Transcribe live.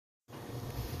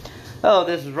Hello,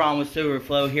 this is Ron with Sewer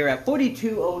Flow here at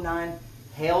 4209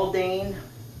 Haldane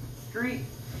Street.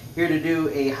 Here to do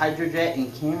a hydrojet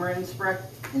and camera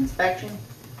inspection.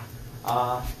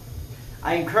 I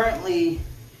am currently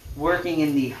working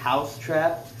in the house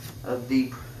trap of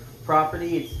the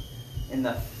property. It's in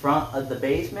the front of the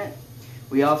basement.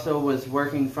 We also was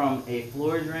working from a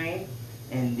floor drain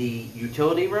in the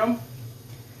utility room.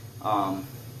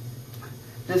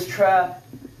 This trap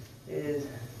is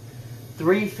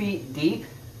 3 feet deep,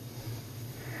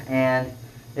 and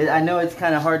I know it's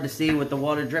kind of hard to see with the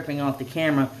water dripping off the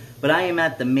camera, but I am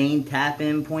at the main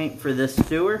tap-in point for this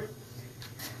sewer.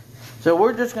 So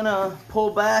we're just gonna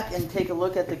pull back and take a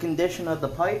look at the condition of the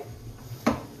pipe.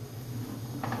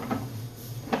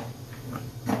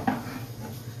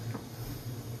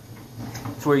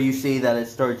 It's where you see that it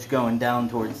starts going down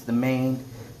towards the main,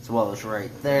 as well as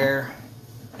right there.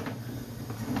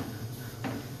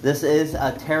 This is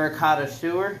a terracotta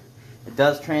sewer. It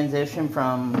does transition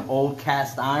from old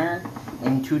cast iron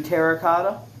into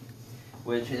terracotta,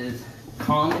 which is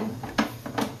common.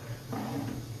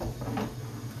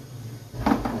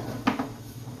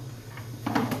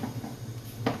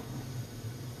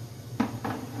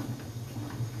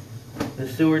 The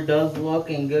sewer does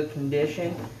look in good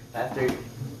condition after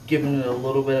giving it a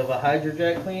little bit of a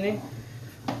hydrojet cleaning.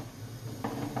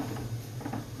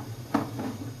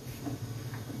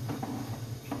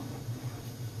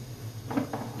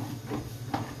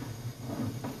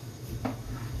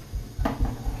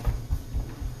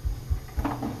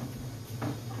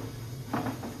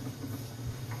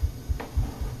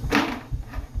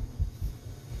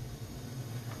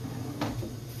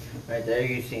 Right there,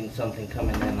 you've seen something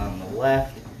coming in on the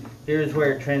left. Here's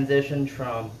where it transitions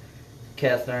from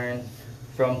cast iron,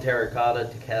 from terracotta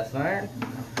to cast iron.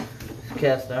 This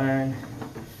cast iron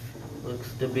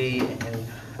looks to be in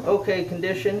okay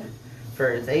condition for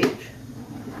its age.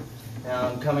 Now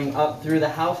I'm coming up through the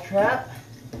house trap.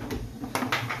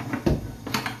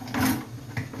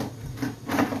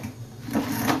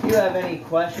 If you have any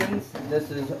questions, this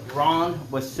is Ron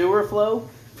with Sewer Flow,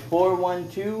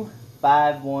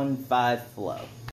 412-515-FLOW.